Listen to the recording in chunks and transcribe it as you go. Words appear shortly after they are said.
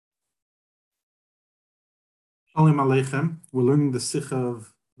Shalom Aleichem. We're learning the Sikha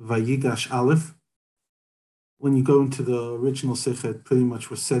of Vayigash Aleph. When you go into the original Sikha, it pretty much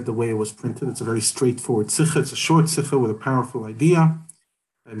was said the way it was printed. It's a very straightforward Sikha. It's a short Sikha with a powerful idea.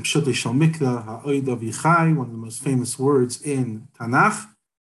 Pshutei Shel Mikra, Ha'od Avichai, one of the most famous words in Tanakh,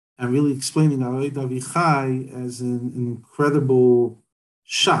 and really explaining Ha'od Avichai as an incredible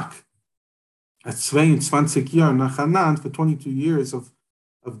shock. At 22 Jahr nach Hanan, for 22 years of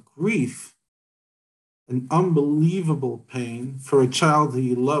grief, an unbelievable pain for a child that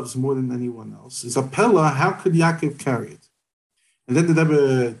he loves more than anyone else. Is a Pella, how could Yaakov carry it? And then the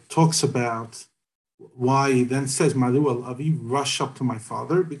Rebbe talks about why he then says, Maru al Avi, rush up to my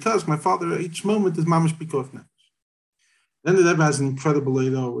father, because my father at each moment is Mamash Bikof Nefesh. Then the Rebbe has an incredible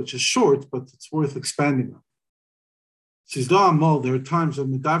Eido, which is short, but it's worth expanding on. Says, there are times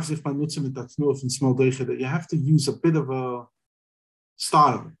when that you have to use a bit of a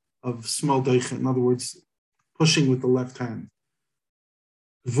style of small deicha, in other words, pushing with the left hand.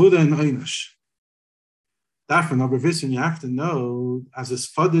 Gvuda and einish. Therefore, number vision, you have to know, as a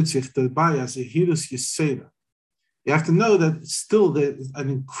sfadid sich dabei, as a hirus yisera. You have to know that still an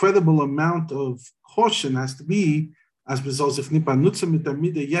incredible amount of caution has to be, as results if nipa nutza mit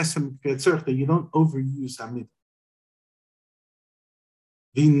amida yesem kvetzerch, that you don't overuse amida.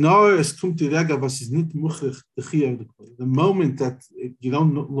 The moment that you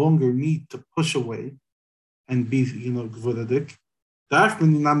don't no longer need to push away and be, gvudadik,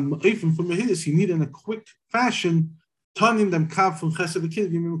 you need in a quick fashion, turning them kav from chesed the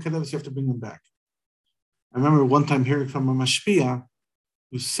kid, you have to bring them back. I remember one time hearing from a mashpia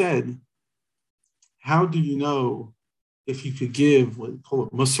who said, how do you know if you could give, call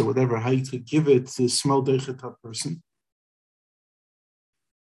it musa, whatever, how you could give it to a small deichet person?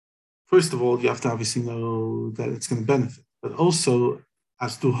 First of all, you have to obviously know that it's going to benefit, but also,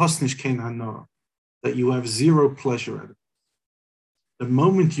 as to hosnish kein hana, that you have zero pleasure at it. The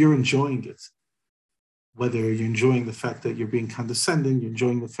moment you're enjoying it, whether you're enjoying the fact that you're being condescending, you're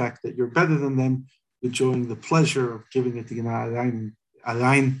enjoying the fact that you're better than them, you're enjoying the pleasure of giving it to Alain. I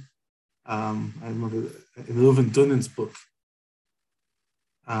remember in Reuven Dunan's book,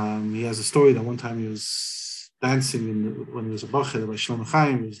 he has a story that one time he was dancing when he was a Bachar by Shlomo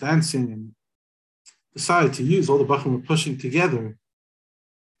Chaim, he was dancing and decided to use all the Bachar were pushing together.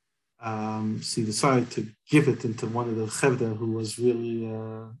 So he decided to give it into one of the Chevda who was really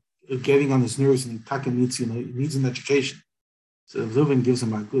getting on his nerves, and Taka needs an education. So Reuven gives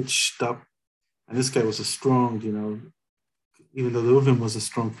him a good shtap, and this guy was a strong, even though Reuven was a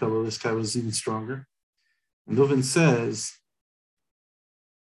strong fellow, this guy was even stronger. And Reuven says,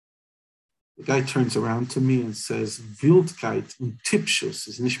 the guy turns around to me and says, Wildkeit und Tipschus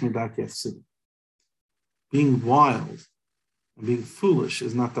is nicht mehr Dak Yachsidim. Being wild and being foolish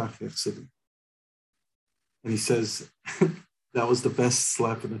is not Dak Yachsidim. And he says, that was the best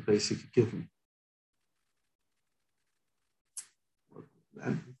slap in the face he could give me.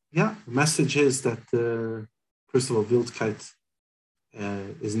 And the message is that, first of all, Wildkeit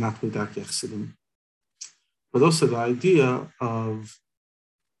is not with Dak Yachsidim. But also the idea of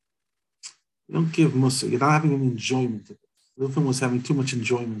you don't give musa. You're not having any enjoyment of it. Reuven was having too much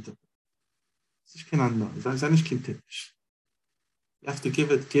enjoyment of it. You have to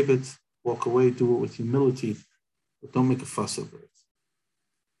give it, walk away, do it with humility, but don't make a fuss over it.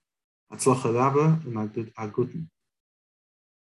 Hatzlacha Rabba and Aguten.